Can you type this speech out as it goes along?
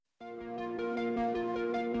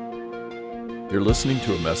You're listening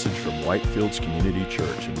to a message from Whitefields Community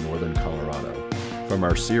Church in northern Colorado from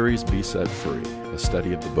our series Be Set Free, a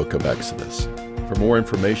study of the book of Exodus. For more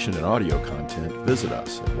information and audio content, visit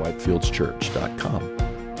us at whitefieldschurch.com.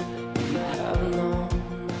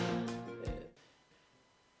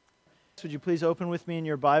 Would you please open with me in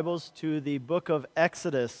your Bibles to the book of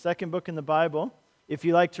Exodus, second book in the Bible. If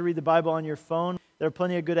you like to read the Bible on your phone, there are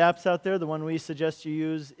plenty of good apps out there. The one we suggest you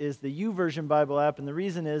use is the YouVersion Bible app, and the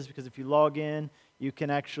reason is because if you log in, you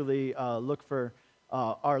can actually look for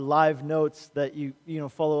our live notes that you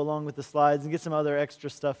follow along with the slides and get some other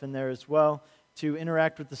extra stuff in there as well to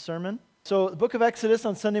interact with the sermon. So the book of Exodus,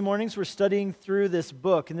 on Sunday mornings, we're studying through this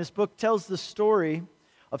book, and this book tells the story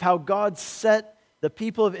of how God set the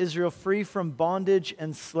people of Israel free from bondage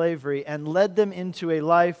and slavery and led them into a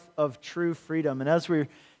life of true freedom. And as we're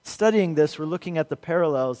studying this, we're looking at the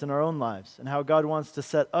parallels in our own lives and how God wants to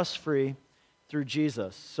set us free through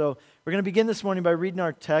Jesus. So we're going to begin this morning by reading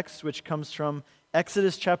our text, which comes from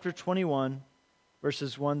Exodus chapter 21,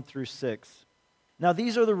 verses 1 through 6. Now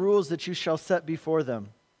these are the rules that you shall set before them.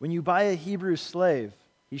 When you buy a Hebrew slave,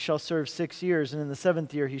 he shall serve 6 years, and in the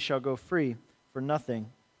 7th year he shall go free for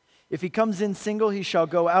nothing. If he comes in single, he shall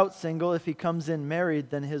go out single. If he comes in married,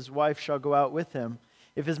 then his wife shall go out with him.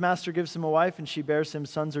 If his master gives him a wife and she bears him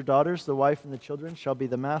sons or daughters, the wife and the children shall be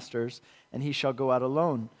the master's, and he shall go out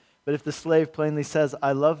alone. But if the slave plainly says,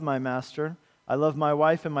 I love my master, I love my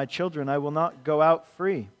wife and my children, I will not go out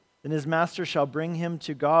free, then his master shall bring him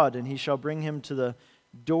to God, and he shall bring him to the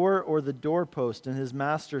door or the doorpost, and his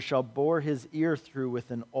master shall bore his ear through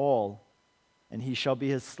with an awl, and he shall be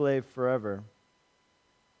his slave forever.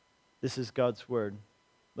 This is God's word.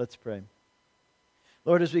 Let's pray.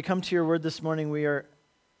 Lord, as we come to your word this morning, we are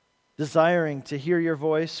desiring to hear your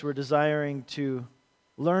voice. We're desiring to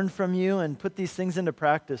learn from you and put these things into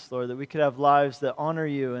practice, Lord, that we could have lives that honor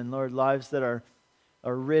you and, Lord, lives that are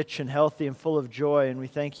rich and healthy and full of joy. And we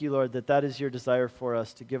thank you, Lord, that that is your desire for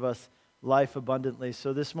us, to give us life abundantly.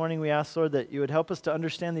 So this morning we ask, Lord, that you would help us to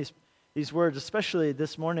understand these words, especially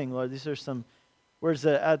this morning, Lord. These are some words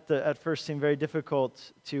that at first seem very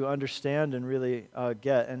difficult to understand and really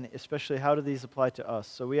get, and especially how do these apply to us.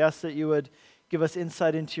 So we ask that you would give us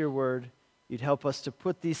insight into your word. You'd help us to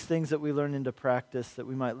put these things that we learn into practice, that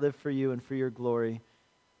we might live for you and for your glory.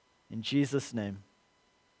 In Jesus' name,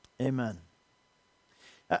 amen.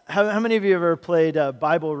 How many of you have ever played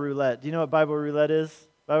Bible roulette? Do you know what Bible roulette is?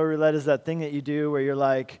 Bible roulette is that thing that you do where you're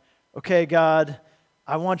like, okay, God,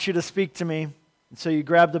 I want you to speak to me. And so you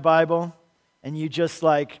grab the Bible, and you just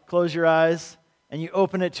close your eyes, and you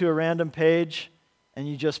open it to a random page, and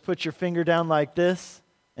you just put your finger down like this,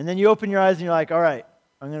 and then you open your eyes and you're like, all right,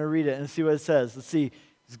 I'm going to read it and see what it says. Let's see,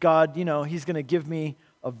 is God, he's going to give me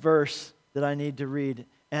a verse that I need to read.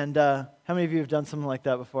 And how many of you have done something like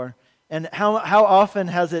that before? And how often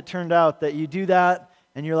has it turned out that you do that,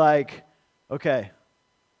 and you're like, okay,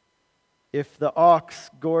 if the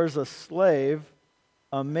ox gores a slave,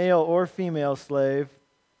 a male or female slave,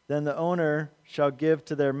 then the owner shall give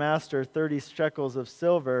to their master 30 shekels of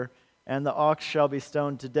silver, and the ox shall be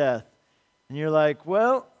stoned to death. And you're like,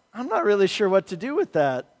 well, I'm not really sure what to do with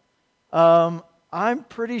that. I'm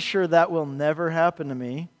pretty sure that will never happen to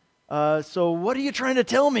me. So what are you trying to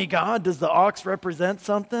tell me, God? Does the ox represent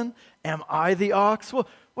something? Am I the ox? Well,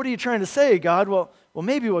 what are you trying to say, God? Well,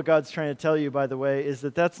 maybe what God's trying to tell you, by the way, is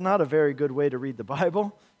that that's not a very good way to read the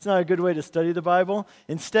Bible. It's not a good way to study the Bible.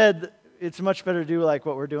 Instead, it's much better to do like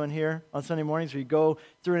what we're doing here on Sunday mornings, where you go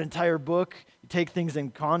through an entire book, you take things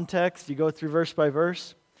in context, you go through verse by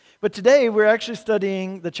verse. But today, we're actually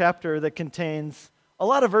studying the chapter that contains a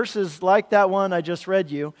lot of verses like that one I just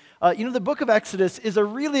read you. The book of Exodus is a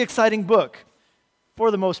really exciting book,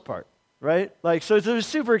 for the most part, right? So it's a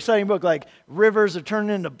super exciting book, rivers are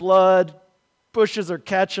turning into blood, bushes are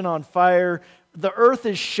catching on fire, the earth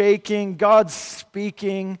is shaking, God's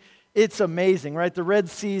speaking. It's amazing, right? The Red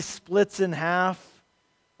Sea splits in half.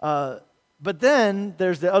 But then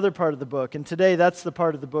there's the other part of the book. And today, that's the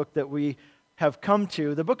part of the book that we have come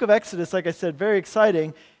to. The book of Exodus, like I said, very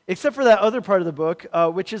exciting, except for that other part of the book,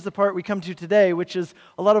 which is the part we come to today, which is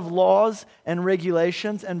a lot of laws and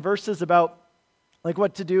regulations and verses about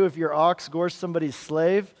what to do if your ox gores somebody's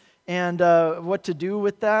slave and what to do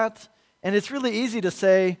with that. And it's really easy to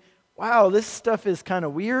say, wow, this stuff is kind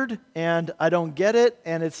of weird, and I don't get it,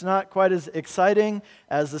 and it's not quite as exciting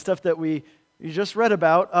as the stuff that you just read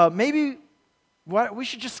about. Maybe we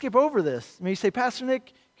should just skip over this. Maybe you say, Pastor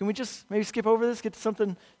Nick, can we just maybe skip over this, get to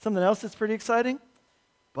something else that's pretty exciting?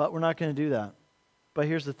 But we're not going to do that. But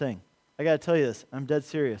here's the thing. I got to tell you this. I'm dead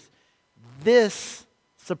serious. This,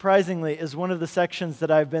 surprisingly, is one of the sections that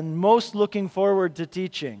I've been most looking forward to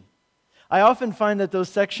teaching. I often find that those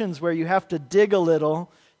sections where you have to dig a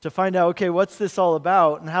little to find out, okay, what's this all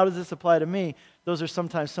about and how does this apply to me? Those are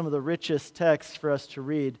sometimes some of the richest texts for us to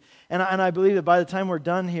read. And I believe that by the time we're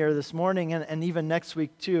done here this morning and even next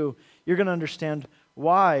week too, you're going to understand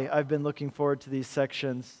why I've been looking forward to these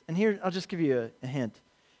sections. And here, I'll just give you a hint.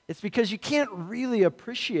 It's because you can't really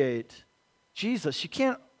appreciate Jesus. You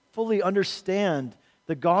can't fully understand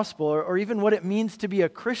the gospel or even what it means to be a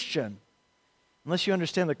Christian unless you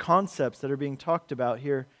understand the concepts that are being talked about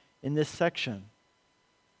here in this section.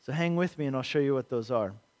 So hang with me and I'll show you what those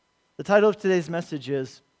are. The title of today's message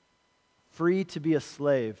is Free to be a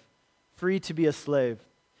Slave. Free to be a slave.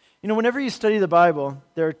 You know, whenever you study the Bible,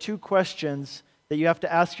 there are two questions that you have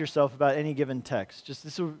to ask yourself about any given text.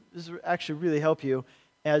 This will actually really help you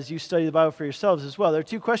as you study the Bible for yourselves as well. There are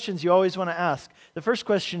two questions you always want to ask. The first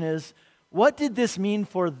question is, what did this mean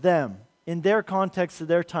for them in their context of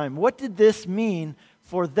their time? What did this mean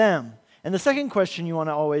for them? And the second question you want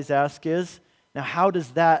to always ask is, now how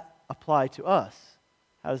does that apply to us?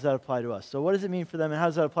 How does that apply to us? So what does it mean for them and how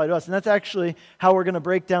does that apply to us? And that's actually how we're going to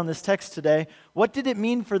break down this text today. What did it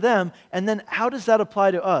mean for them? And then how does that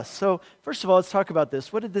apply to us? So first of all, let's talk about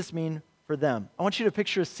this. What did this mean for them? I want you to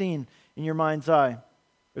picture a scene in your mind's eye.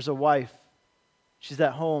 There's a wife. She's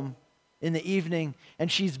at home in the evening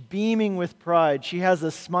and she's beaming with pride. She has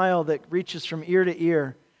a smile that reaches from ear to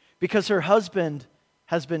ear because her husband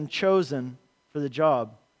has been chosen for the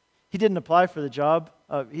job. He didn't apply for the job.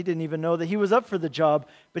 He didn't even know that he was up for the job,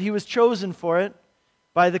 but he was chosen for it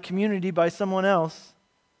by the community, by someone else.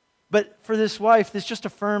 But for this wife, this just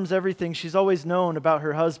affirms everything she's always known about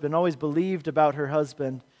her husband, always believed about her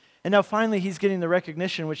husband. And now finally he's getting the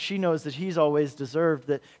recognition which she knows that he's always deserved,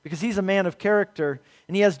 that because he's a man of character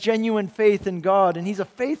and he has genuine faith in God and he's a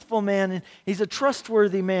faithful man and he's a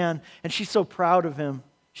trustworthy man, and she's so proud of him.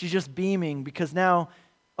 She's just beaming because now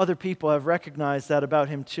other people have recognized that about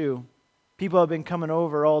him too. People have been coming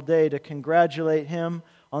over all day to congratulate him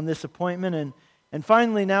on this appointment. And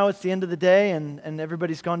finally, now it's the end of the day, and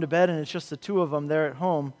everybody's gone to bed, and it's just the two of them there at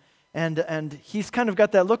home. And he's kind of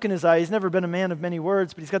got that look in his eye. He's never been a man of many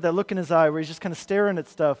words, but he's got that look in his eye where he's just kind of staring at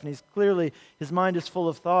stuff, and he's clearly, his mind is full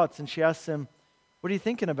of thoughts. And she asks him, "What are you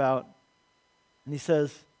thinking about?" And he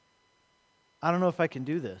says, "I don't know if I can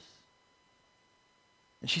do this."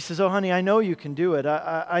 And she says, "Oh, honey, I know you can do it.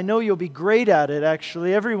 I know you'll be great at it,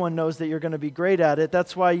 actually. Everyone knows that you're going to be great at it.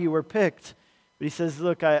 That's why you were picked." But he says,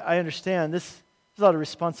 "Look, I understand. There's a lot of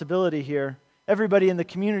responsibility here. Everybody in the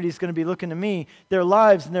community is going to be looking to me. Their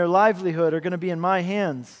lives and their livelihood are going to be in my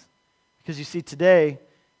hands. Because you see, today,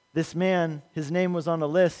 this man, his name was on a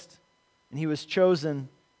list, and he was chosen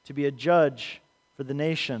to be a judge for the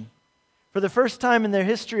nation. For the first time in their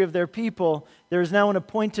history of their people, there is now an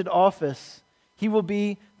appointed office. He will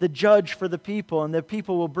be the judge for the people, and the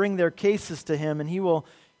people will bring their cases to him, and he will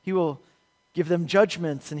give them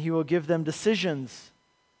judgments, and he will give them decisions.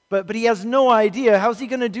 But he has no idea. How's he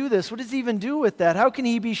going to do this? What does he even do with that? How can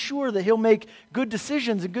he be sure that he'll make good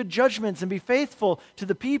decisions and good judgments and be faithful to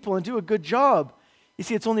the people and do a good job? You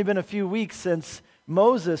see, it's only been a few weeks since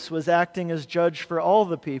Moses was acting as judge for all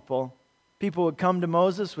the people. People would come to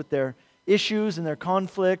Moses with their issues and their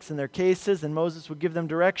conflicts and their cases, and Moses would give them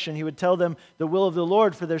direction. He would tell them the will of the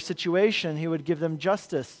Lord for their situation. He would give them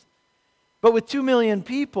justice. But with 2 million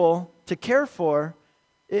people to care for,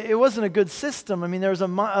 it wasn't a good system. I mean, there was a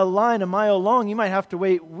line a mile long. You might have to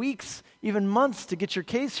wait weeks, even months, to get your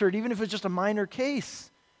case heard, even if it was just a minor case.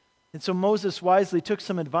 And so Moses wisely took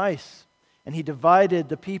some advice, and he divided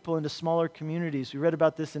the people into smaller communities. We read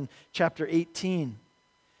about this in chapter 18.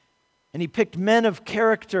 And he picked men of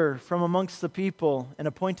character from amongst the people and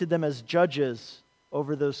appointed them as judges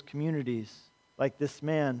over those communities, like this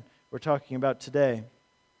man we're talking about today.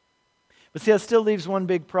 But see, that still leaves one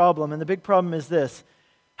big problem, and the big problem is this.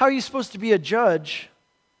 How are you supposed to be a judge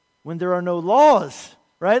when there are no laws,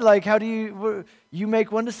 right? Like, how do you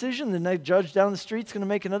make one decision, the next judge down the street's going to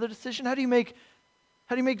make another decision? How do you make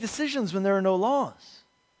decisions when there are no laws?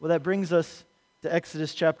 Well, that brings us to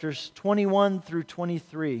Exodus chapters 21 through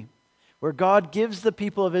 23. Where God gives the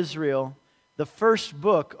people of Israel the first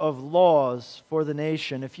book of laws for the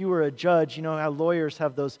nation. If you were a judge, you know how lawyers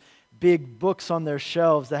have those big books on their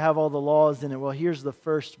shelves that have all the laws in it. Well, here's the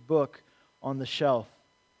first book on the shelf.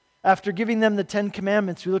 After giving them the 10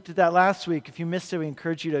 Commandments, we looked at that last week. If you missed it, we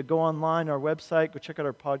encourage you to go online, our website, go check out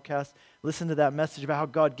our podcast, listen to that message about how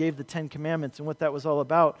God gave the 10 Commandments and what that was all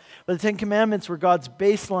about. But the 10 Commandments were God's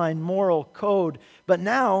baseline moral code. But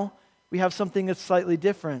now we have something that's slightly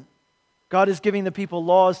different. God is giving the people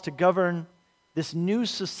laws to govern this new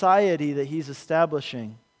society that He's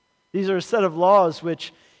establishing. These are a set of laws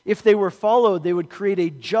which, If they were followed, they would create a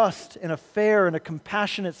just and a fair and a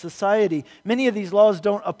compassionate society. Many of these laws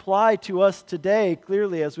don't apply to us today,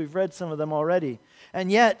 clearly, as we've read some of them already.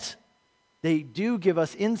 And yet, they do give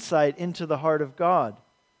us insight into the heart of God.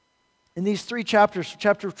 In these three chapters,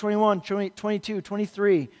 chapter 21, 22,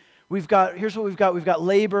 23, here's what we've got. We've got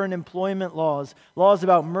labor and employment laws, laws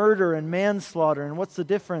about murder and manslaughter, and what's the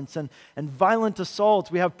difference, and violent assault.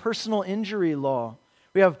 We have personal injury law.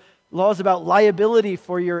 We have laws about liability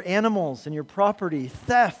for your animals and your property,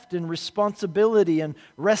 theft and responsibility and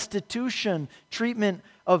restitution, treatment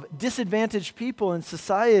of disadvantaged people in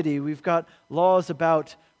society. We've got laws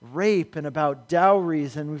about rape and about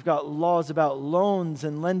dowries, and we've got laws about loans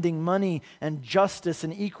and lending money and justice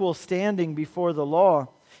and equal standing before the law.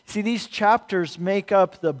 See, these chapters make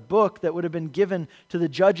up the book that would have been given to the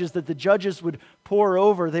judges, that the judges would pore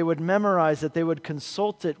over, they would memorize it, they would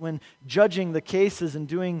consult it when judging the cases and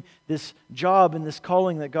doing this job and this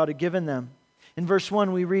calling that God had given them. In verse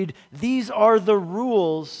 1 we read, "These are the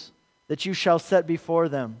rules that you shall set before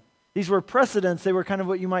them." These were precedents. They were kind of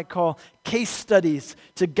what you might call case studies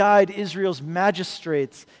to guide Israel's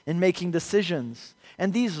magistrates in making decisions.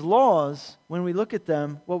 And these laws, when we look at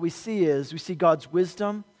them, what we see is we see God's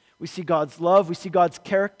wisdom, we see God's love, we see God's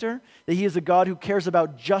character, that He is a God who cares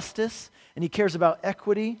about justice and He cares about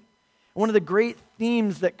equity. And one of the great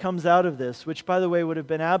themes that comes out of this, which by the way would have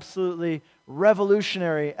been absolutely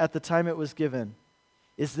revolutionary at the time it was given,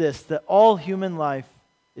 is this, that all human life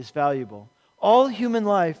is valuable. All human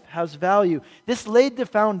life has value. This laid the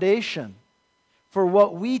foundation for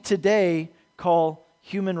what we today call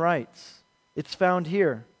human rights. It's found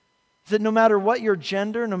here. Is that no matter what your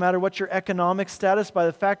gender, no matter what your economic status, by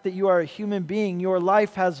the fact that you are a human being, your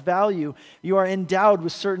life has value. You are endowed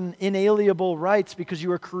with certain inalienable rights because you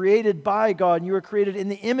were created by God, and you were created in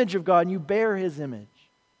the image of God, and you bear His image.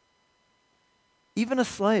 Even a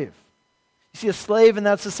slave. You see, a slave in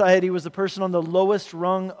that society was the person on the lowest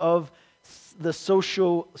rung of the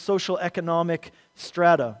social economic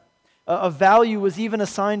strata. A value was even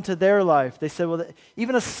assigned to their life. They said, well,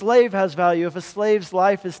 even a slave has value. If a slave's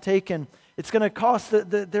life is taken, it's going to cost,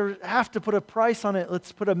 they have to put a price on it.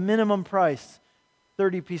 Let's put a minimum price,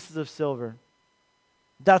 30 pieces of silver.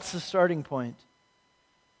 That's the starting point.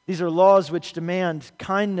 These are laws which demand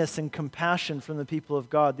kindness and compassion from the people of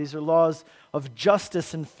God. These are laws of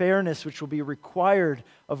justice and fairness which will be required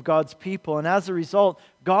of God's people. And as a result,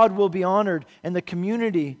 God will be honored and the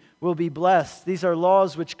community will be blessed. These are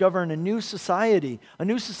laws which govern a new society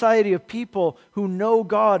of people who know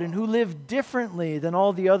God and who live differently than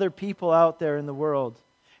all the other people out there in the world.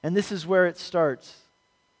 And this is where it starts.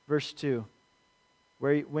 Verse 2,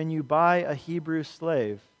 where when you buy a Hebrew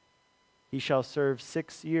slave, he shall serve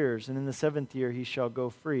 6 years, and in the 7th year he shall go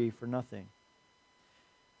free for nothing.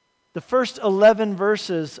 The first 11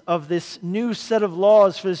 verses of this new set of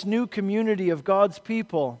laws for this new community of God's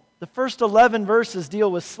people, the first 11 verses deal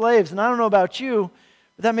with slaves. And I don't know about you,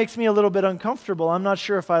 but that makes me a little bit uncomfortable. I'm not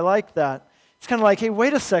sure if I like that. It's kind of like, hey,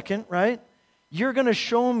 wait a second, right? You're going to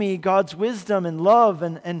show me God's wisdom and love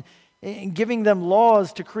and giving them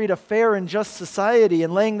laws to create a fair and just society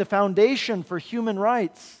and laying the foundation for human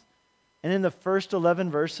rights. And in the first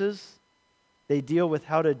 11 verses, they deal with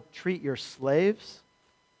how to treat your slaves.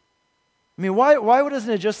 I mean, why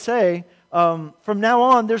doesn't it just say, from now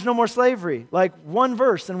on, there's no more slavery? Like one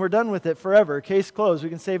verse and we're done with it forever. Case closed.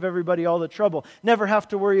 We can save everybody all the trouble. Never have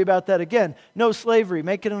to worry about that again. No slavery.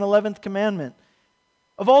 Make it an 11th commandment.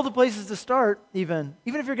 Of all the places to start, even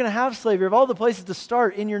if you're going to have slavery, of all the places to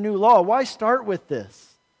start in your new law, why start with this?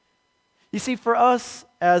 You see, for us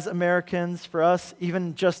as Americans, for us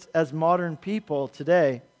even just as modern people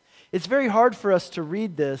today, it's very hard for us to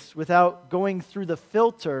read this without going through the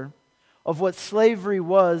filter of what slavery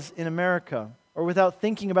was in America, or without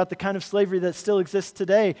thinking about the kind of slavery that still exists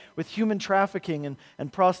today with human trafficking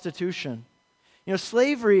and prostitution. You know,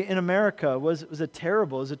 slavery in America was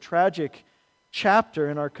a tragic chapter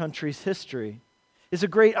in our country's history. It's a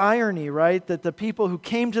great irony, right? That the people who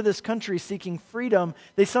came to this country seeking freedom,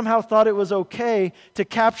 they somehow thought it was okay to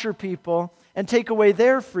capture people and take away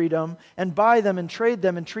their freedom and buy them and trade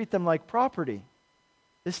them and treat them like property.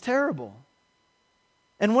 It's terrible.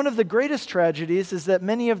 And one of the greatest tragedies is that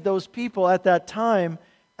many of those people at that time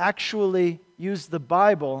actually used the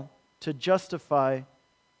Bible to justify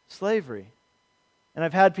slavery. And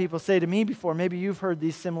I've had people say to me before, maybe you've heard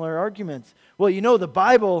these similar arguments. Well, you know, the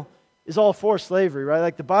Bible is all for slavery, right?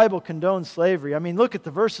 Like the Bible condones slavery. I mean, look at the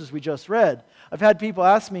verses we just read. I've had people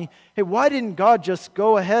ask me, hey, why didn't God just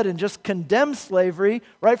go ahead and just condemn slavery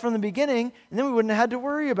right from the beginning, and then we wouldn't have had to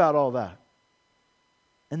worry about all that?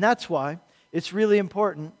 And that's why it's really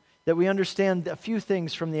important that we understand a few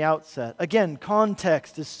things from the outset. Again,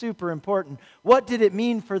 context is super important. What did it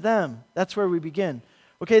mean for them? That's where we begin.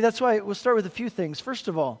 Okay, that's why we'll start with a few things. First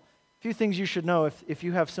of all, a few things you should know if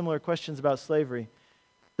you have similar questions about slavery.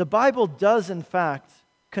 The Bible does, in fact,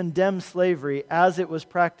 condemn slavery as it was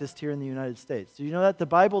practiced here in the United States. Do you know that? The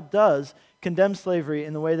Bible does condemn slavery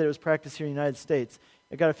in the way that it was practiced here in the United States.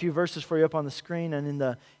 I got a few verses for you up on the screen and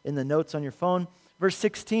in the notes on your phone. Verse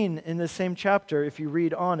 16 in the same chapter, if you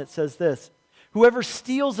read on, it says this: whoever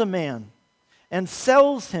steals a man and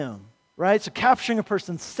sells him, right? So capturing a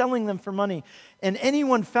person, selling them for money, and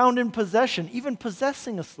anyone found in possession, even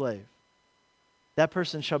possessing a slave, that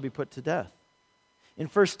person shall be put to death. In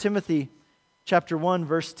 1 Timothy chapter 1,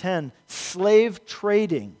 verse 10, slave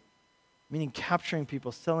trading, meaning capturing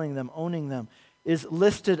people, selling them, owning them, is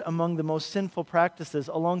listed among the most sinful practices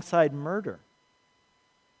alongside murder.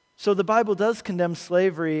 So the Bible does condemn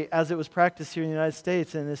slavery as it was practiced here in the United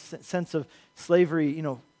States in this sense of slavery,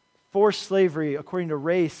 forced slavery according to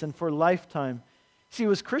race and for lifetime. See, it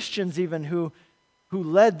was Christians even who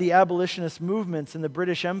led the abolitionist movements in the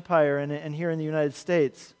British Empire and here in the United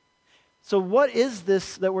States. So what is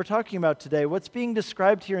this that we're talking about today? What's being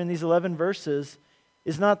described here in these 11 verses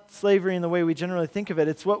is not slavery in the way we generally think of it.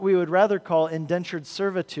 It's what we would rather call indentured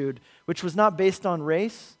servitude, which was not based on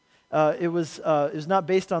race. It was not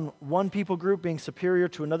based on one people group being superior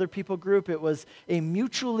to another people group. It was a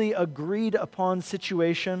mutually agreed upon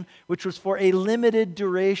situation, which was for a limited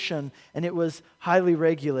duration, and it was highly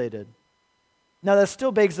regulated. Now that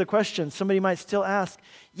still begs the question. Somebody might still ask,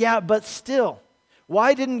 yeah, but still,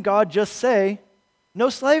 why didn't God just say, no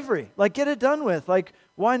slavery? Like, get it done with. Like,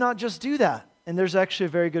 why not just do that? And there's actually a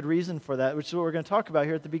very good reason for that, which is what we're going to talk about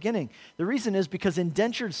here at the beginning. The reason is because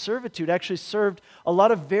indentured servitude actually served a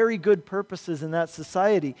lot of very good purposes in that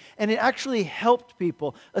society. And it actually helped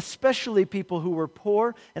people, especially people who were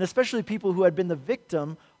poor, and especially people who had been the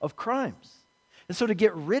victim of crimes. And so to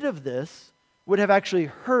get rid of this would have actually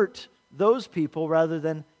hurt those people rather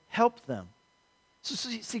than help them. So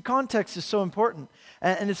see, context is so important.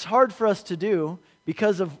 And it's hard for us to do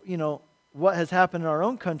because of, what has happened in our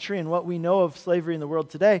own country and what we know of slavery in the world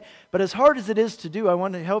today. But as hard as it is to do, I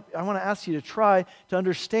want to ask you to try to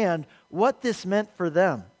understand what this meant for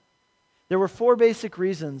them. There were 4 basic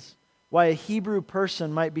reasons why a Hebrew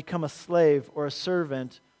person might become a slave or a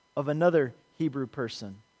servant of another Hebrew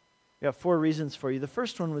person. I got 4 reasons for you. The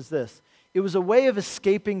first one was this: it was a way of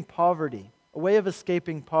escaping poverty. A way of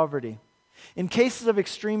escaping poverty. In cases of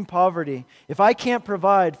extreme poverty, if I can't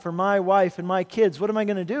provide for my wife and my kids, what am I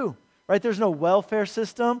going to do? Right? There's no welfare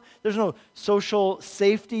system. There's no social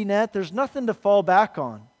safety net. There's nothing to fall back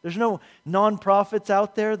on. There's no nonprofits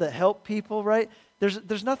out there that help people, right?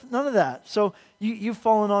 There's nothing, none of that. So you've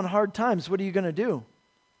fallen on hard times. What are you going to do?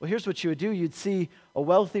 Well, here's what you would do. You'd see a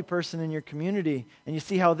wealthy person in your community, and you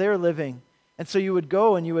see how they're living. And so you would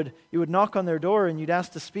go and you would knock on their door, and you'd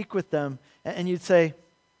ask to speak with them, and you'd say,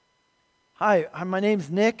 "Hi, my name's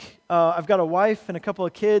Nick. I've got a wife and a couple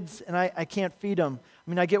of kids, and I can't feed them. I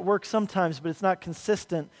mean, I get work sometimes, but it's not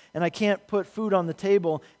consistent, and I can't put food on the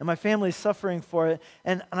table, and my family's suffering for it.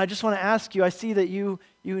 And I just want to ask you, I see that you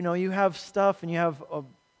have stuff, and you have a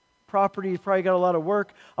property, you've probably got a lot of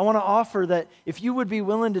work. I want to offer that if you would be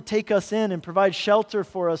willing to take us in and provide shelter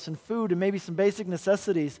for us and food and maybe some basic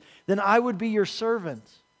necessities, then I would be your servant.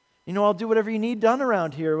 I'll do whatever you need done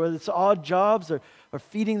around here, whether it's odd jobs or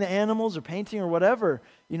feeding the animals or painting or whatever.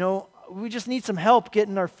 We just need some help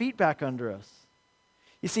getting our feet back under us."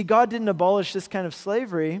 You see, God didn't abolish this kind of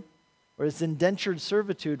slavery, or this indentured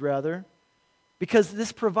servitude rather, because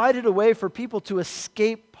this provided a way for people to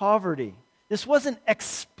escape poverty. This wasn't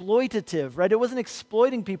exploitative, right? It wasn't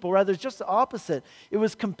exploiting people. Rather, it's just the opposite. It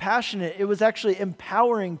was compassionate. It was actually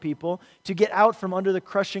empowering people to get out from under the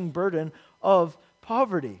crushing burden of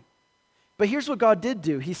poverty. But here's what God did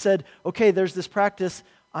do. He said, okay, there's this practice.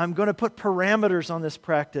 I'm going to put parameters on this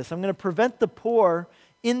practice. I'm going to prevent the poor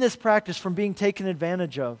in this practice from being taken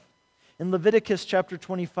advantage of. In Leviticus chapter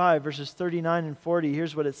 25, verses 39 and 40,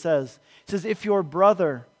 here's what it says. It says, if your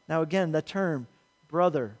brother, now again, that term,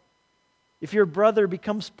 brother, if your brother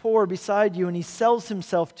becomes poor beside you and he sells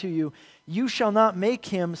himself to you, you shall not make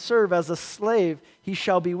him serve as a slave. He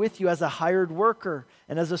shall be with you as a hired worker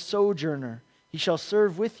and as a sojourner. He shall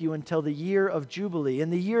serve with you until the year of Jubilee. In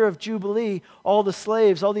the year of Jubilee, all the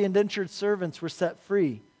slaves, all the indentured servants were set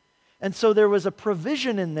free. And so there was a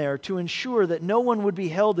provision in there to ensure that no one would be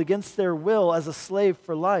held against their will as a slave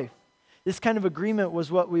for life. This kind of agreement was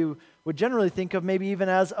what we would generally think of maybe even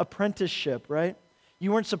as apprenticeship, right?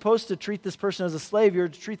 You weren't supposed to treat this person as a slave. You were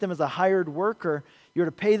to treat them as a hired worker. You were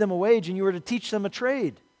to pay them a wage, and you were to teach them a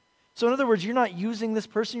trade. So in other words, you're not using this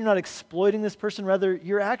person, you're not exploiting this person, rather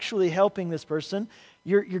you're actually helping this person.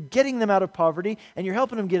 You're getting them out of poverty, and you're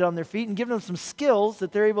helping them get on their feet and giving them some skills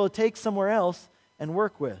that they're able to take somewhere else and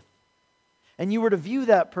work with. And you were to view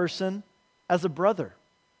that person as a brother,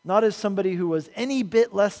 not as somebody who was any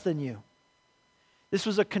bit less than you. This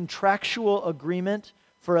was a contractual agreement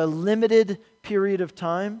for a limited period of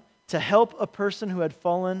time to help a person who had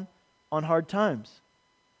fallen on hard times.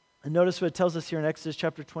 And notice what it tells us here in Exodus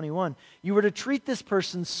chapter 21. You were to treat this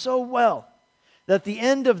person so well that at the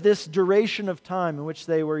end of this duration of time in which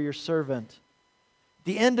they were your servant,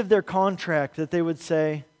 the end of their contract, that they would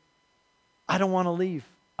say, I don't want to leave.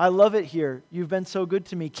 I love it here. You've been so good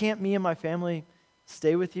to me. Can't me and my family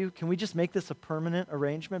stay with you? Can we just make this a permanent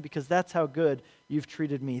arrangement? Because that's how good you've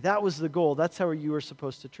treated me. That was the goal. That's how you were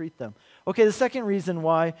supposed to treat them. Okay, the second reason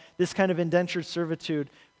why this kind of indentured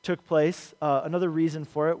servitude took place, another reason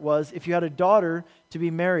for it was if you had a daughter to be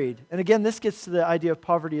married. And again, this gets to the idea of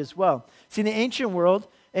poverty as well. See, in the ancient world,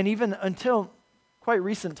 and even until quite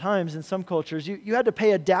recent times in some cultures, you had to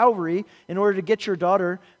pay a dowry in order to get your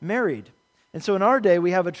daughter married. And so in our day, we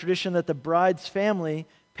have a tradition that the bride's family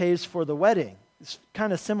pays for the wedding. It's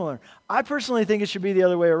kind of similar. I personally think it should be the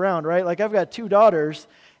other way around, right? Like I've got two daughters,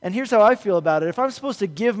 and here's how I feel about it. If I'm supposed to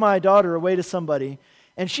give my daughter away to somebody,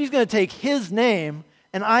 and she's going to take his name,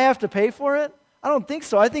 and I have to pay for it, I don't think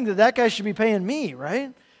so. I think that guy should be paying me,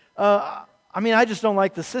 right? I just don't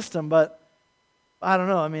like the system, but I don't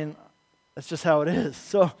know. I mean, that's just how it is.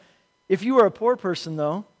 So if you are a poor person,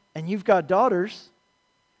 though, and you've got daughters,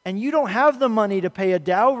 and you don't have the money to pay a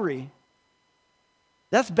dowry,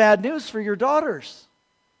 that's bad news for your daughters,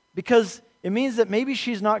 because it means that maybe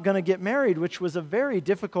she's not going to get married, which was a very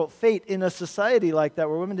difficult fate in a society like that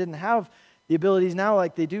where women didn't have the abilities now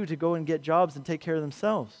like they do to go and get jobs and take care of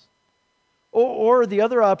themselves. Or the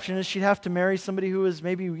other option is she'd have to marry somebody who is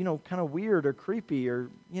maybe, kind of weird or creepy or,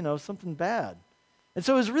 something bad. And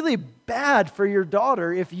so it was really bad for your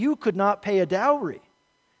daughter if you could not pay a dowry.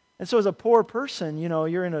 And so as a poor person,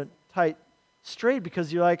 you're in a tight strait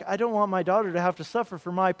because you're like, I don't want my daughter to have to suffer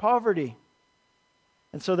for my poverty.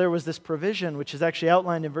 And so there was this provision, which is actually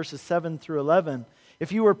outlined in verses 7 through 11.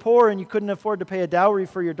 If you were poor and you couldn't afford to pay a dowry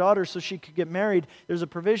for your daughter so she could get married, there's a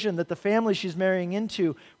provision that the family she's marrying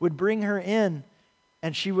into would bring her in,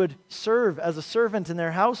 and she would serve as a servant in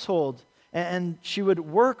their household, and she would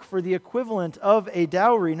work for the equivalent of a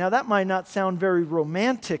dowry. Now that might not sound very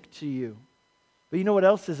romantic to you, but you know what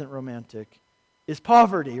else isn't romantic? Is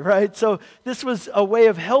poverty, right? So this was a way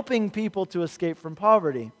of helping people to escape from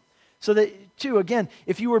poverty. So that, too, again,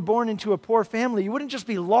 if you were born into a poor family, you wouldn't just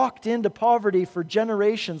be locked into poverty for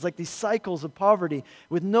generations, like these cycles of poverty,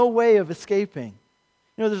 with no way of escaping.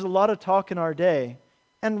 There's a lot of talk in our day,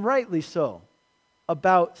 and rightly so,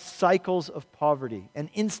 about cycles of poverty and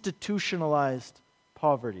institutionalized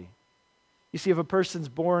poverty. You see, if a person's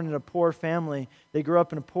born in a poor family, they grew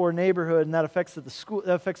up in a poor neighborhood, and that affects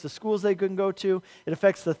the schools they can go to. It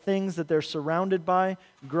affects the things that they're surrounded by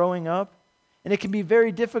growing up. And it can be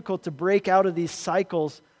very difficult to break out of these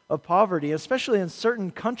cycles of poverty, especially in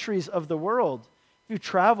certain countries of the world. If you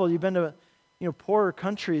travel, you've been to poorer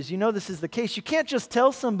countries, this is the case. You can't just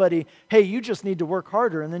tell somebody, hey, you just need to work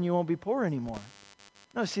harder and then you won't be poor anymore.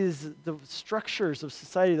 No, see, the structures of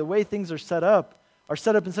society, the way things are set up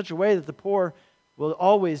in such a way that the poor will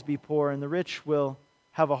always be poor and the rich will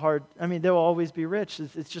have they'll always be rich.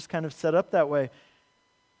 It's just kind of set up that way.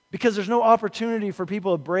 Because there's no opportunity for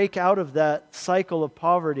people to break out of that cycle of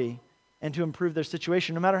poverty and to improve their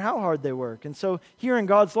situation, no matter how hard they work. And so here in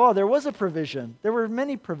God's law, there was a provision. There were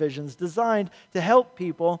many provisions designed to help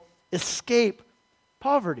people escape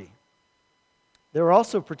poverty. There were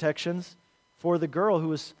also protections for the girl who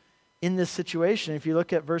was in this situation. If you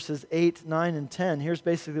look at verses 8, 9, and 10, here's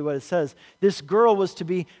basically what it says. This girl was to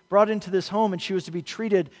be brought into this home, and she was to be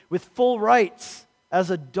treated with full rights as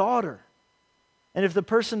a daughter. And if the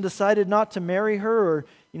person decided not to marry her, or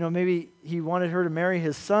maybe he wanted her to marry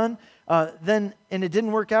his son, and it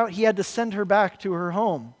didn't work out, he had to send her back to her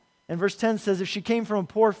home. And verse 10 says if she came from a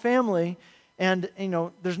poor family and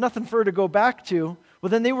there's nothing for her to go back to, well,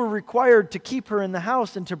 then they were required to keep her in the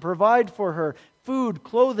house and to provide for her food,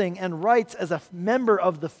 clothing, and rights as a member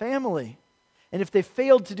of the family. And if they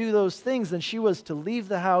failed to do those things, then she was to leave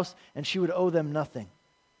the house and she would owe them nothing.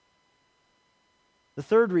 The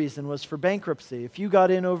third reason was for bankruptcy. If you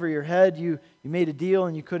got in over your head, you made a deal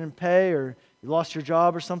and you couldn't pay, or you lost your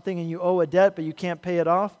job or something and you owe a debt but you can't pay it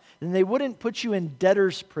off, then they wouldn't put you in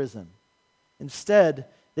debtor's prison. Instead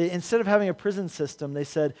of having a prison system, they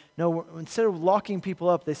said, no, instead of locking people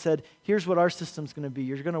up, they said, here's what our system's going to be.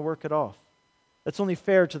 You're going to work it off. That's only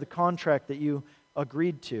fair to the contract that you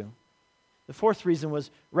agreed to. The fourth reason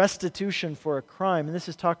was restitution for a crime. And this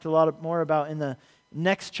is talked a lot more about in the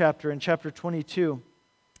next chapter, in chapter 22.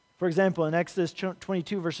 For example, in Exodus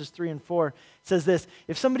 22, verses 3 and 4, it says this: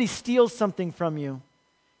 if somebody steals something from you,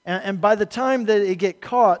 and by the time that they get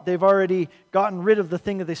caught, they've already gotten rid of the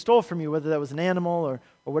thing that they stole from you, whether that was an animal or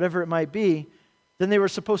whatever it might be, then they were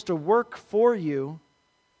supposed to work for you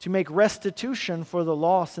to make restitution for the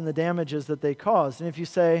loss and the damages that they caused. And if you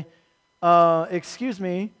say, excuse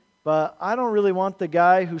me, but I don't really want the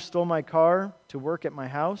guy who stole my car to work at my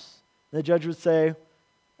house, the judge would say,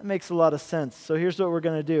 that makes a lot of sense. So here's what we're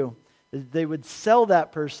going to do. They would sell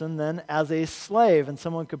that person then as a slave, and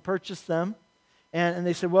someone could purchase them. And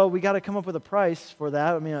they said, well, we got to come up with a price for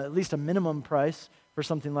that. I mean, at least a minimum price for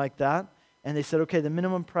something like that. And they said, okay, the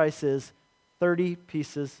minimum price is 30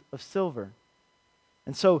 pieces of silver.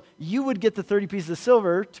 And so you would get the 30 pieces of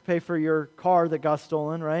silver to pay for your car that got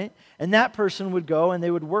stolen, right? And that person would go and they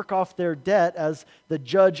would work off their debt as the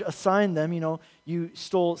judge assigned them. You know, you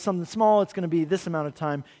stole something small, it's going to be this amount of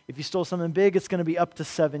time. If you stole something big, it's going to be up to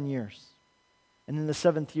 7 years. And in the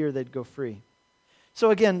 7th year, they'd go free. So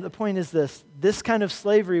again, the point is this kind of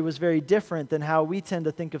slavery was very different than how we tend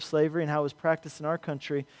to think of slavery and how it was practiced in our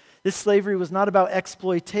country. This slavery was not about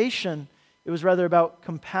exploitation, it was rather about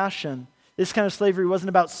compassion. This kind of slavery wasn't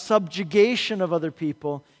about subjugation of other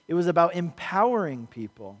people, it was about empowering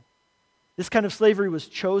people. This kind of slavery was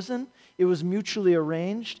chosen, it was mutually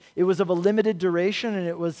arranged, it was of a limited duration, and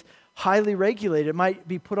it was highly regulated. It might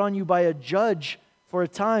be put on you by a judge for a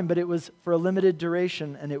time, but it was for a limited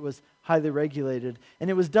duration, and it was highly regulated. And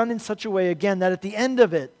it was done in such a way, again, that at the end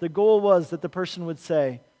of it, the goal was that the person would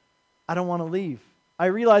say, I don't want to leave. I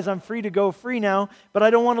realize I'm free to go free now, but I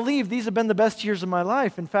don't want to leave. These have been the best years of my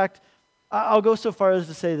life. In fact, I'll go so far as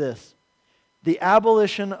to say this. The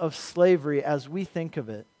abolition of slavery as we think of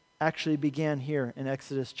it actually began here in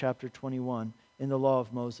Exodus chapter 21 in the law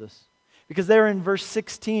of Moses. Because there in verse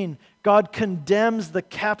 16, God condemns the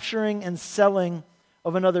capturing and selling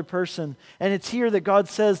of another person. And it's here that God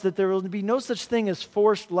says that there will be no such thing as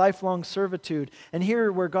forced lifelong servitude. And here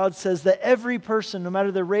where God says that every person, no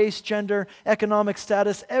matter their race, gender, economic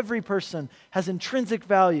status, every person has intrinsic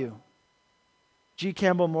value. G.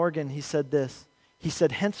 Campbell Morgan, he said this. He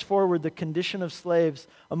said, henceforward the condition of slaves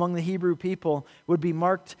among the Hebrew people would be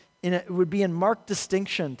in marked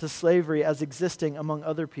distinction to slavery as existing among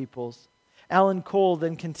other peoples. Alan Cole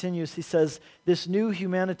then continues, he says, this new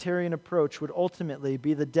humanitarian approach would ultimately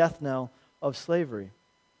be the death knell of slavery.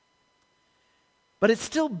 But it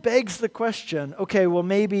still begs the question, okay, well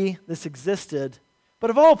maybe this existed,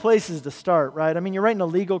 but of all places to start, right? I mean, you're writing a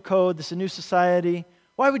legal code, this is a new society.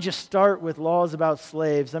 Why would you start with laws about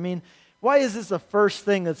slaves? I mean, why is this the first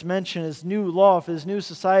thing that's mentioned as new law for this new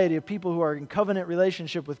society of people who are in covenant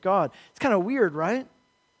relationship with God? It's kind of weird, right?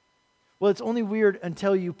 Well, it's only weird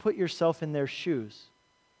until you put yourself in their shoes.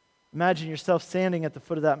 Imagine yourself standing at the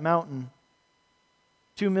foot of that mountain,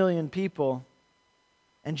 2 million people,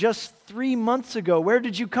 and just 3 months ago, where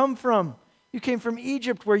did you come from? You came from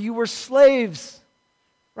Egypt where you were slaves,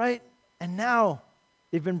 right? And now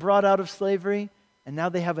they've been brought out of slavery, and now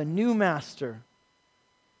they have a new master,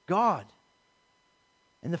 God.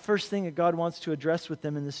 And the first thing that God wants to address with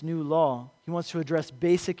them in this new law, He wants to address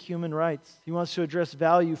basic human rights. He wants to address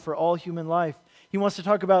value for all human life. He wants to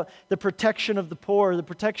talk about the protection of the poor, the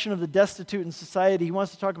protection of the destitute in society. He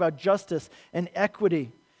wants to talk about justice and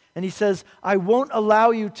equity. And He says, I won't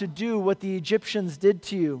allow you to do what the Egyptians did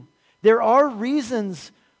to you. There are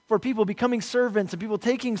reasons for people becoming servants and people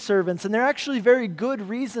taking servants, and they're actually very good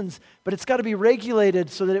reasons, but it's got to be regulated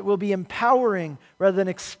so that it will be empowering rather than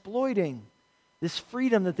exploiting. This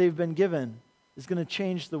freedom that they've been given is going to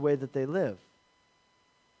change the way that they live.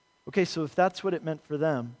 Okay, so if that's what it meant for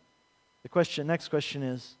them, the next question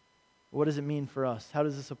is, what does it mean for us? How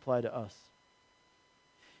does this apply to us?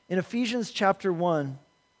 In Ephesians chapter 1,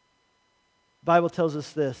 the Bible tells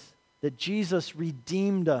us this, that Jesus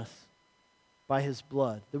redeemed us by His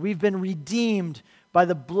blood, that we've been redeemed by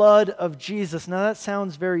the blood of Jesus. Now that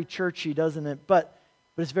sounds very churchy, doesn't it? But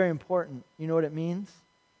it's very important. You know what it means?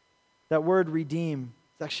 That word redeem,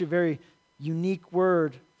 it's actually a very unique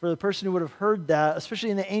word for the person who would have heard that, especially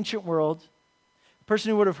in the ancient world. The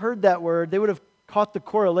person who would have heard that word, they would have caught the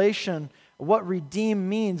correlation of what redeem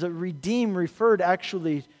means. Redeem referred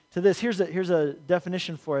actually to this. Here's a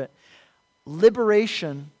definition for it.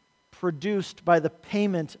 Liberation produced by the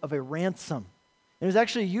payment of a ransom. It was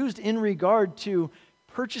actually used in regard to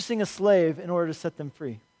purchasing a slave in order to set them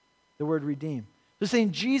free. The word redeem. They're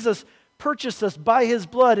saying Jesus purchased us by His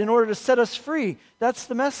blood in order to set us free. That's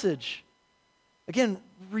the message. Again,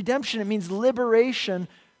 redemption, it means liberation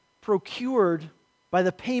procured by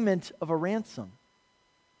the payment of a ransom.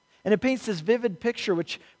 And it paints this vivid picture,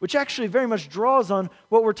 which actually very much draws on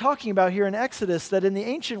what we're talking about here in Exodus, that in the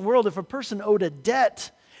ancient world, if a person owed a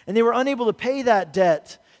debt and they were unable to pay that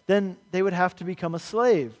debt, then they would have to become a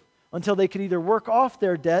slave until they could either work off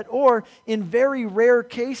their debt, or in very rare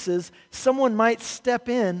cases, someone might step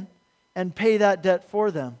in and pay that debt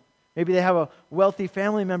for them. Maybe they have a wealthy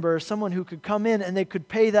family member or someone who could come in and they could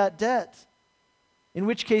pay that debt. In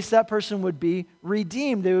which case that person would be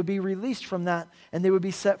redeemed. They would be released from that and they would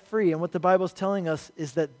be set free. And what the Bible's telling us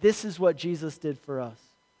is that this is what Jesus did for us.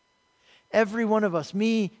 Every one of us,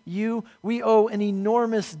 me, you, we owe an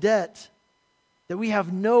enormous debt that we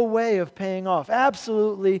have no way of paying off.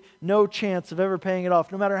 Absolutely no chance of ever paying it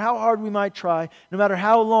off. No matter how hard we might try, no matter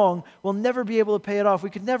how long, we'll never be able to pay it off. We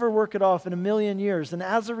could never work it off in a million years. And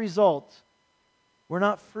as a result, we're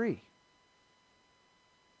not free.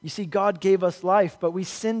 You see, God gave us life, but we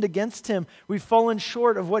sinned against Him. We've fallen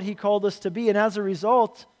short of what He called us to be, and as a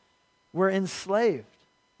result, we're enslaved,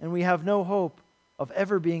 and we have no hope of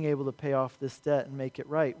ever being able to pay off this debt and make it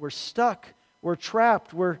right. We're stuck, we're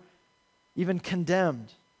trapped, we're even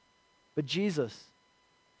condemned. But Jesus,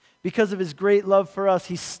 because of His great love for us,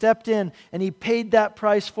 He stepped in and He paid that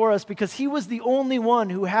price for us because He was the only one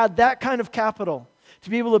who had that kind of capital to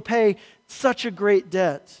be able to pay such a great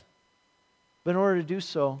debt. But in order to do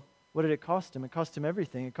so, what did it cost Him? It cost Him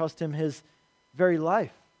everything. It cost Him His very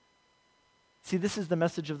life. See, this is the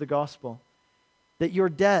message of the gospel. That your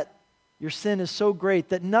debt, your sin is so great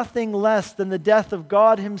that nothing less than the death of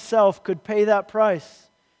God Himself could pay that price.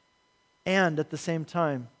 And at the same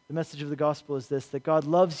time, the message of the gospel is this, that God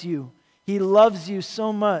loves you. He loves you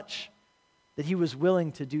so much that He was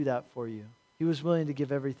willing to do that for you. He was willing to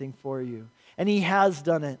give everything for you. And He has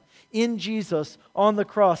done it. In Jesus, on the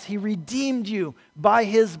cross, He redeemed you by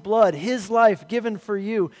His blood, His life given for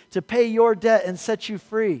you to pay your debt and set you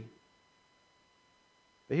free.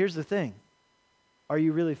 But here's the thing. Are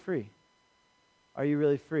you really free? Are you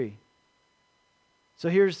really free? So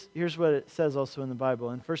here's what it says also in the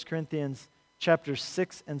Bible. In 1 Corinthians chapters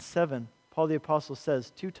 6 and 7, Paul the Apostle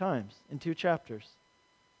says 2 times in 2 chapters,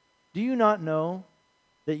 "Do you not know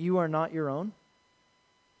that you are not your own?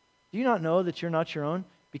 Do you not know that you're not your own?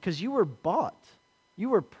 Because you were bought. You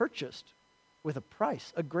were purchased with a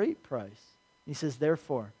price, a great price." He says,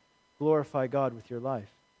 "Therefore, glorify God with your life."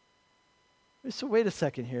 So wait a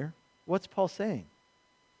second here. What's Paul saying?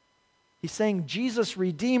 He's saying Jesus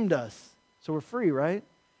redeemed us. So we're free, right?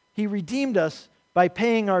 He redeemed us by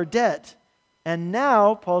paying our debt. And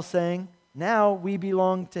now, Paul's saying, now we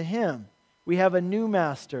belong to Him. We have a new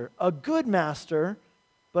master, a good master,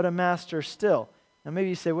 but a master still. Now maybe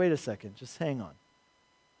you say, wait a second, just hang on.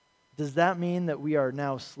 Does that mean that we are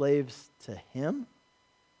now slaves to Him?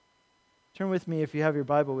 Turn with me, if you have your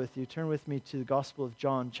Bible with you, turn with me to the Gospel of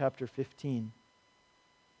John, chapter 15.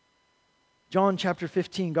 John, chapter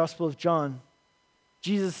 15, Gospel of John.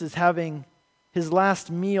 Jesus is having His last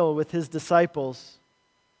meal with His disciples.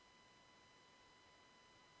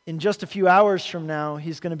 In just a few hours from now,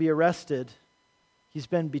 He's going to be arrested. He's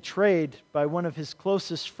been betrayed by one of His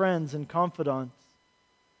closest friends and confidants.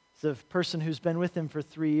 The person who's been with Him for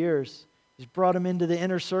 3 years. He's brought him into the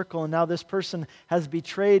inner circle, and now this person has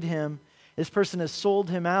betrayed Him. This person has sold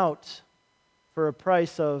Him out for a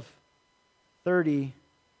price of 30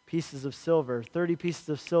 pieces of silver. 30 pieces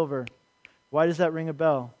of silver. Why does that ring a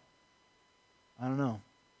bell? I don't know.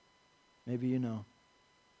 Maybe you know.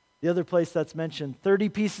 The other place that's mentioned, 30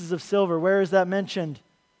 pieces of silver. Where is that mentioned?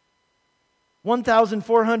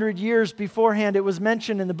 1,400 years beforehand, it was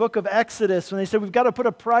mentioned in the book of Exodus when they said we've got to put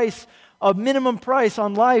a price, a minimum price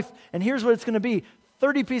on life, and here's what it's going to be,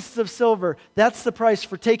 30 pieces of silver. That's the price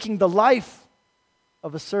for taking the life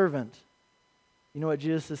of a servant. You know what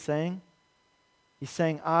Jesus is saying? He's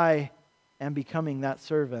saying, I am becoming that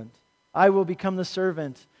servant. I will become the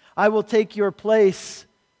servant. I will take your place,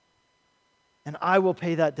 and I will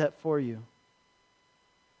pay that debt for you.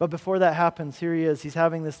 But before that happens, here He is. He's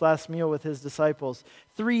having this last meal with His disciples.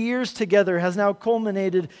 3 years together has now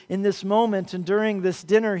culminated in this moment. And during this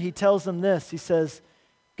dinner, He tells them this. He says,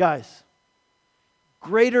 guys,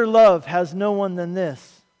 greater love has no one than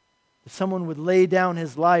this, that someone would lay down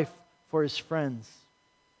his life for his friends.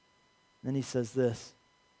 And then He says this,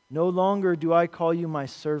 no longer do I call you my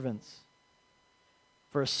servants,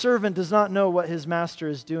 for a servant does not know what his master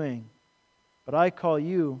is doing, but I call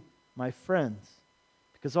you my friends.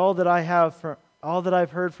 Because all that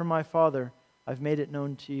I've heard from my Father, I've made it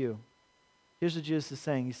known to you. Here's what Jesus is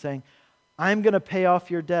saying. He's saying, I'm going to pay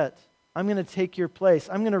off your debt. I'm going to take your place.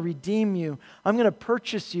 I'm going to redeem you. I'm going to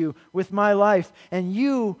purchase you with my life, and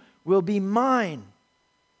you will be mine.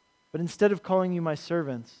 But instead of calling you my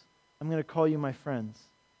servants, I'm going to call you my friends.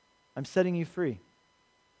 I'm setting you free.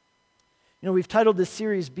 You know, we've titled this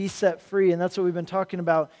series, Be Set Free, and that's what we've been talking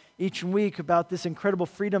about each week, about this incredible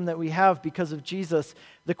freedom that we have because of Jesus.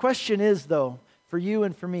 The question is, though, for you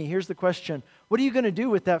and for me, here's the question. What are you going to do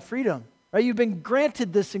with that freedom? Right? You've been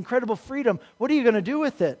granted this incredible freedom. What are you going to do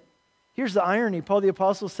with it? Here's the irony. Paul the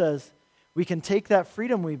Apostle says, we can take that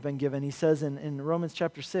freedom we've been given. He says in Romans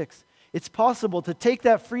chapter 6, it's possible to take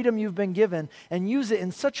that freedom you've been given and use it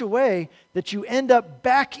in such a way that you end up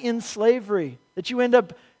back in slavery, that you end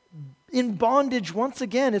up in bondage once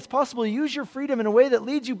again. It's possible to use your freedom in a way that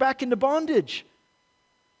leads you back into bondage.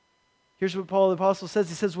 Here's what Paul the Apostle says.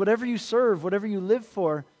 He says, whatever you serve, whatever you live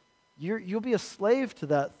for, you'll be a slave to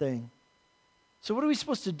that thing. So what are we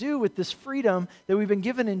supposed to do with this freedom that we've been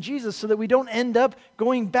given in Jesus so that we don't end up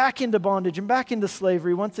going back into bondage and back into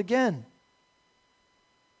slavery once again?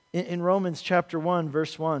 In Romans chapter 1,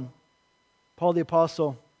 verse 1, Paul the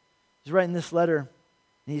Apostle is writing this letter.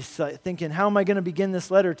 And he's thinking, how am I going to begin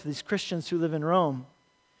this letter to these Christians who live in Rome?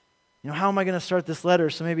 You know, how am I going to start this letter?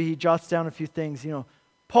 So maybe he jots down a few things. You know,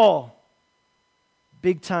 Paul,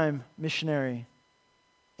 big-time missionary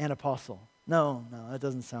and apostle. No, that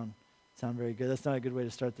doesn't sound very good. That's not a good way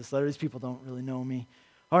to start this letter. These people don't really know me.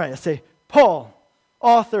 All right, I say, Paul,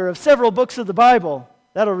 author of several books of the Bible.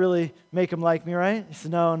 That'll really make them like me, right? He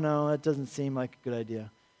said, no, that doesn't seem like a good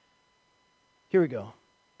idea. Here we go.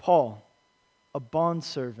 Paul, a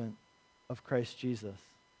bondservant of Christ Jesus.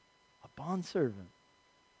 A bondservant.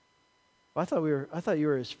 Well, I thought you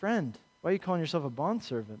were his friend. Why are you calling yourself a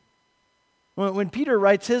bondservant? When Peter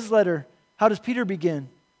writes his letter, how does Peter begin?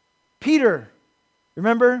 Peter,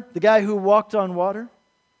 remember the guy who walked on water?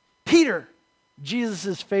 Peter,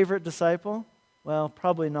 Jesus' favorite disciple? Well,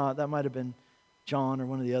 probably not. That might have been John or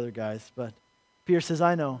one of the other guys. But Peter says,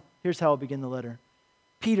 I know. Here's how I'll begin the letter.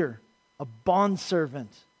 Peter, a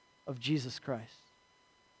bondservant of Jesus Christ.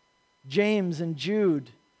 James and Jude,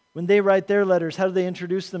 when they write their letters, how do they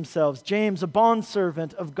introduce themselves? James, a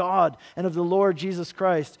bondservant of God and of the Lord Jesus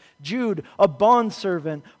Christ. Jude, a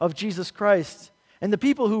bondservant of Jesus Christ. And the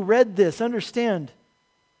people who read this, understand,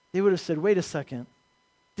 they would have said, wait a second.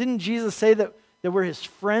 Didn't Jesus say that we're his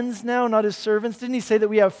friends now, not his servants? Didn't he say that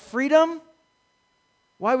we have freedom?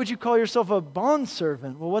 Why would you call yourself a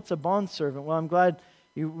bondservant? Well, what's a bondservant? Well, I'm glad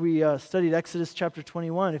we studied Exodus chapter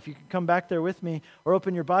 21. If you can come back there with me or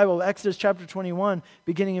open your Bible, Exodus chapter 21,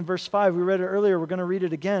 beginning in verse 5. We read it earlier. We're going to read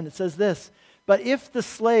it again. It says this, but if the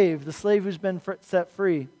slave who's been set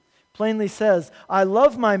free, plainly says, I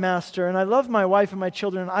love my master and I love my wife and my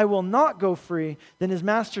children, and I will not go free, then his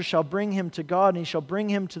master shall bring him to God, and he shall bring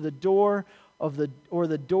him to the door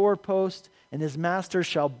the doorpost, and his master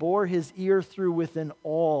shall bore his ear through with an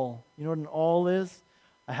awl. You know what an awl is?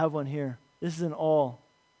 I have one here. This is an awl.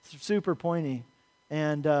 It's super pointy.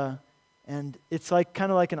 And it's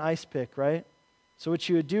kind of like an ice pick, right? So what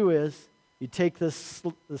you would do is, you take the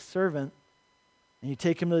servant, and you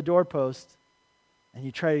take him to the doorpost, and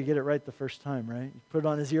you try to get it right the first time, right? You put it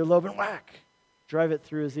on his earlobe and whack. Drive it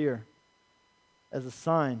through his ear. As a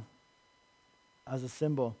sign. As a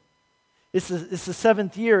symbol. It's the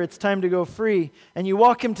seventh year, it's time to go free. And you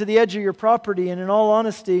walk him to the edge of your property, and in all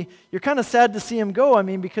honesty, you're kind of sad to see him go. I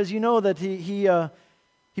mean, because you know that he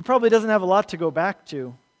probably doesn't have a lot to go back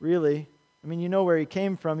to, really. I mean, you know where he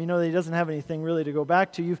came from. You know that he doesn't have anything really to go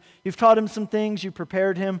back to. You've taught him some things. You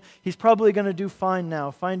prepared him. He's probably going to do fine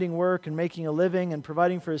now, finding work and making a living and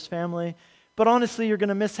providing for his family. But honestly, you're going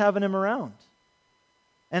to miss having him around.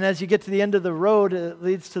 And as you get to the end of the road, it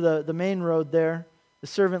leads to the main road there. The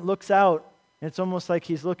servant looks out, and it's almost like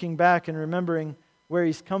he's looking back and remembering where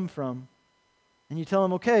he's come from. And you tell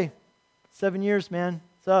him, okay, 7 years, man.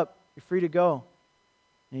 It's up. You're free to go.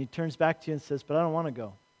 And he turns back to you and says, but I don't want to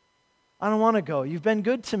go. I don't want to go. You've been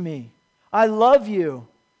good to me. I love you.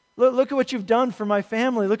 Look at what you've done for my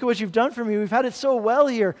family. Look at what you've done for me. We've had it so well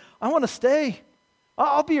here. I want to stay.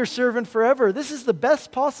 I'll be your servant forever. This is the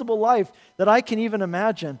best possible life that I can even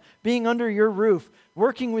imagine. Being under your roof,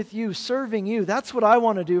 working with you, serving you. That's what I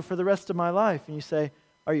want to do for the rest of my life. And you say,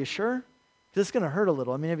 are you sure? Because it's going to hurt a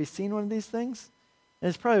little. I mean, have you seen one of these things? And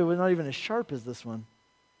it's probably not even as sharp as this one. And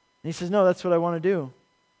he says, no, that's what I want to do.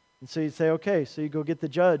 And so you'd say, okay. So you go get the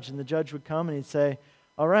judge, and the judge would come and he'd say,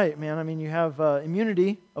 all right, man, I mean, you have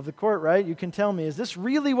immunity of the court, right? You can tell me, is this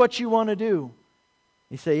really what you want to do?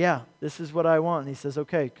 You say, yeah, this is what I want. And he says,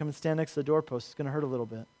 okay, come and stand next to the doorpost. It's going to hurt a little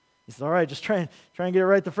bit. He says, all right, just try and get it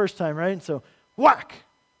right the first time, right? And so, whack!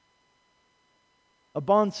 A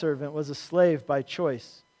bondservant was a slave by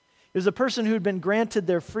choice. It was a person who had been granted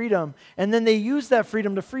their freedom, and then they used that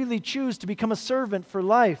freedom to freely choose to become a servant for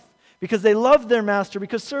life. because they loved their master,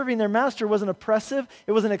 because serving their master wasn't oppressive,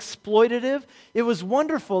 it wasn't exploitative, it was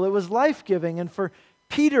wonderful, it was life-giving. And for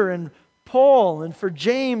Peter and Paul and for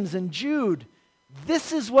James and Jude,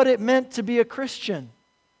 this is what it meant to be a Christian.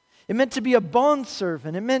 It meant to be a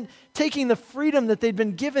bondservant. It meant taking the freedom that they'd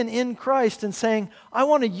been given in Christ and saying, I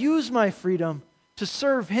want to use my freedom to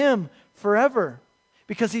serve Him forever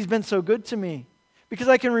because He's been so good to me. Because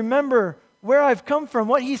I can remember where I've come from,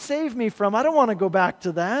 what He saved me from. I don't want to go back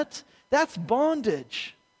to that. That's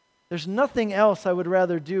bondage. There's nothing else I would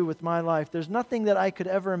rather do with my life. There's nothing that I could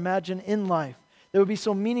ever imagine in life that would be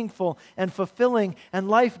so meaningful and fulfilling and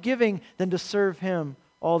life-giving than to serve Him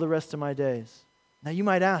all the rest of my days. Now you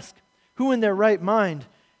might ask, who in their right mind,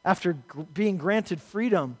 after being granted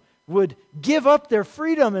freedom, would give up their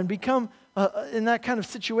freedom and become in that kind of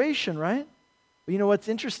situation, right? But you know what's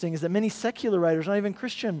interesting is that many secular writers, not even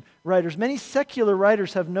Christian writers, many secular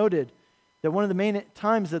writers have noted that one of the main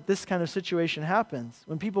times that this kind of situation happens,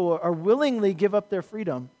 when people are willingly give up their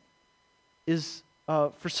freedom, is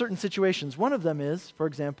for certain situations. One of them is, for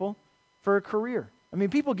example, for a career. I mean,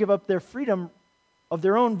 people give up their freedom of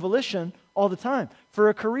their own volition all the time, for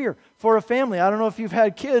a career, for a family. I don't know if you've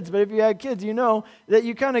had kids, but if you had kids, you know that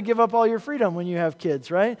you kind of give up all your freedom when you have kids,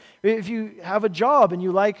 right? If you have a job and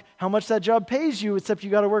you like how much that job pays you, except you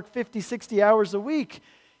got to work 50, 60 hours a week.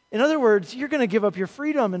 In other words, you're going to give up your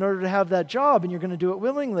freedom in order to have that job, and you're going to do it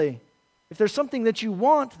willingly. If there's something that you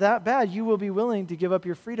want that bad, you will be willing to give up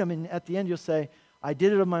your freedom, and at the end you'll say, I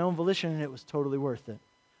did it of my own volition, and it was totally worth it.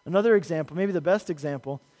 Another example, maybe the best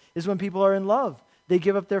example, is when people are in love. They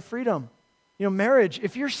give up their freedom. You know, marriage,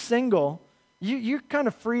 if you're single, you're kind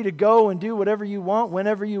of free to go and do whatever you want,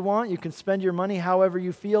 whenever you want. You can spend your money however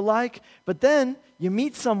you feel like. But then you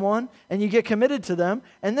meet someone and you get committed to them,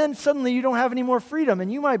 and then suddenly you don't have any more freedom.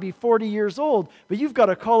 And you might be 40 years old, but you've got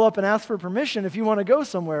to call up and ask for permission if you want to go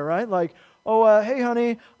somewhere, right? Like, hey,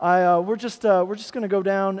 honey, we're just going to go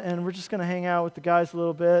down and we're just going to hang out with the guys a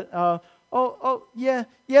little bit. Yeah,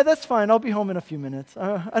 that's fine. I'll be home in a few minutes.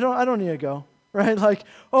 I don't need to go. Right? Like,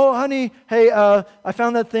 oh, honey, hey, I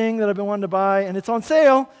found that thing that I've been wanting to buy, and it's on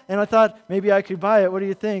sale, and I thought maybe I could buy it. What do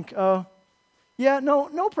you think? Yeah,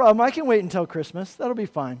 no problem. I can wait until Christmas. That'll be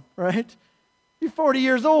fine, right? You're 40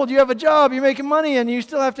 years old. You have a job. You're making money, and you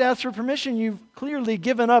still have to ask for permission. You've clearly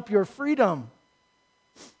given up your freedom.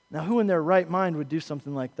 Now, who in their right mind would do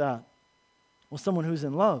something like that? Well, someone who's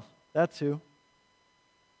in love. That's who.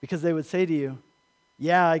 Because they would say to you,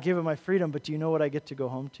 yeah, I give up my freedom, but do you know what I get to go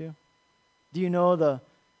home to? Do you know the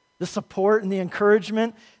support and the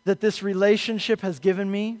encouragement that this relationship has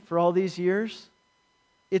given me for all these years?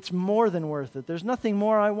 It's more than worth it. There's nothing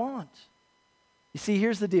more I want. You see,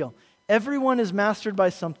 here's the deal. Everyone is mastered by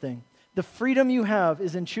something. The freedom you have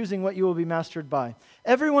is in choosing what you will be mastered by.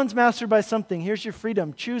 Everyone's mastered by something. Here's your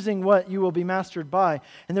freedom, choosing what you will be mastered by.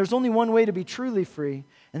 And there's only one way to be truly free,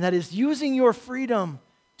 and that is using your freedom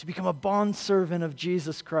to become a bondservant of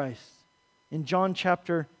Jesus Christ. In John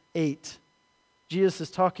chapter 8, Jesus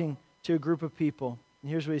is talking to a group of people.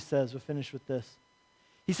 And here's what He says. We'll finish with this.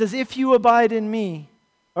 He says, if you abide in my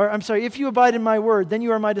word, then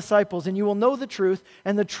you are my disciples, and you will know the truth,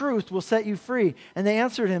 and the truth will set you free. And they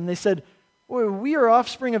answered Him. They said, well, we are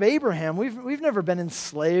offspring of Abraham. We've never been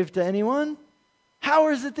enslaved to anyone. How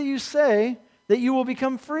is it that you say that you will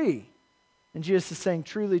become free? And Jesus is saying,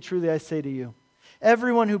 truly, truly, I say to you,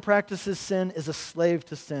 everyone who practices sin is a slave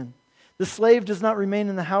to sin. The slave does not remain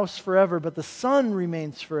in the house forever, but the Son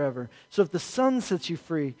remains forever. So if the Son sets you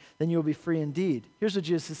free, then you'll be free indeed. Here's what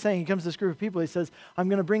Jesus is saying. He comes to this group of people. He says, I'm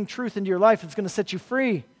going to bring truth into your life. It's going to set you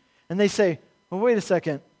free. And they say, well, wait a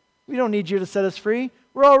second. We don't need you to set us free.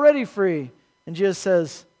 We're already free. And Jesus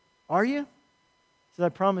says, are you? He says, I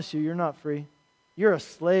promise you, you're not free. You're a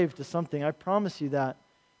slave to something. I promise you that.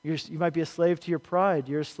 You might be a slave to your pride.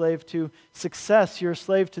 You're a slave to success. You're a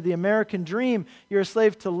slave to the American dream. You're a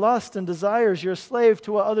slave to lust and desires. You're a slave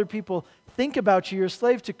to what other people think about you. You're a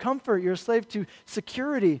slave to comfort. You're a slave to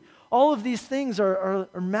security. All of these things are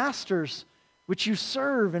masters which you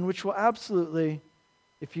serve and which will absolutely,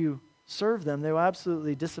 if you serve them, they will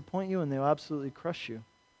absolutely disappoint you and they will absolutely crush you.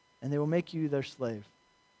 And they will make you their slave.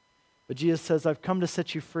 But Jesus says, I've come to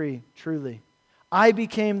set you free, truly. I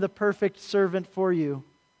became the perfect servant for you,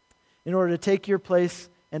 in order to take your place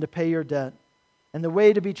and to pay your debt. And the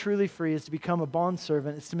way to be truly free is to become a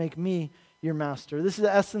bondservant. It's to make me your master. This is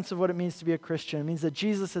the essence of what it means to be a Christian. It means that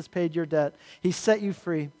Jesus has paid your debt. He set you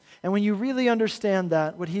free. And when you really understand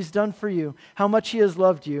that, what He's done for you, how much He has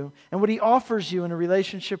loved you, and what He offers you in a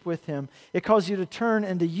relationship with Him, it calls you to turn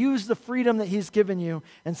and to use the freedom that He's given you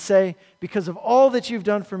and say, because of all that you've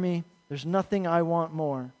done for me, there's nothing I want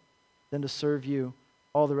more than to serve you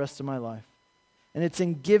all the rest of my life. And it's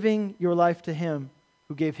in giving your life to him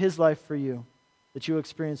who gave his life for you that you will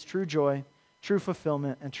experience true joy, true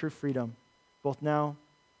fulfillment, and true freedom, both now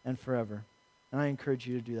and forever. And I encourage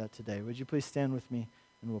you to do that today. Would you please stand with me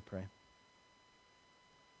and we'll pray.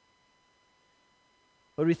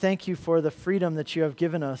 Lord, we thank you for the freedom that you have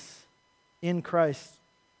given us in Christ.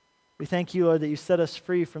 We thank you, Lord, that you set us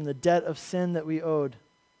free from the debt of sin that we owed.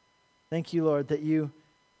 Thank you, Lord, that you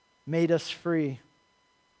made us free.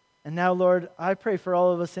 And now, Lord, I pray for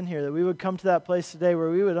all of us in here that we would come to that place today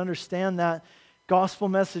where we would understand that gospel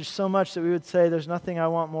message so much that we would say, there's nothing I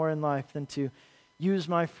want more in life than to use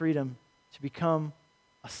my freedom to become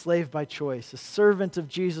a slave by choice, a servant of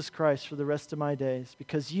Jesus Christ for the rest of my days,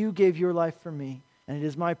 because you gave your life for me, and it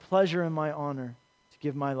is my pleasure and my honor to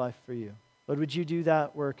give my life for you. Lord, would you do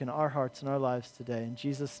that work in our hearts and our lives today? In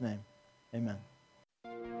Jesus' name, amen.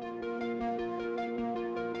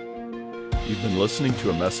 You've been listening to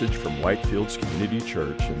a message from Whitefields Community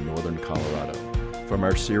Church in Northern Colorado from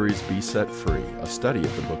our series Be Set Free, a study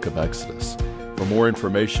of the book of Exodus. For more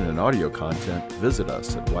information and audio content, visit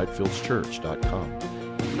us at whitefieldschurch.com.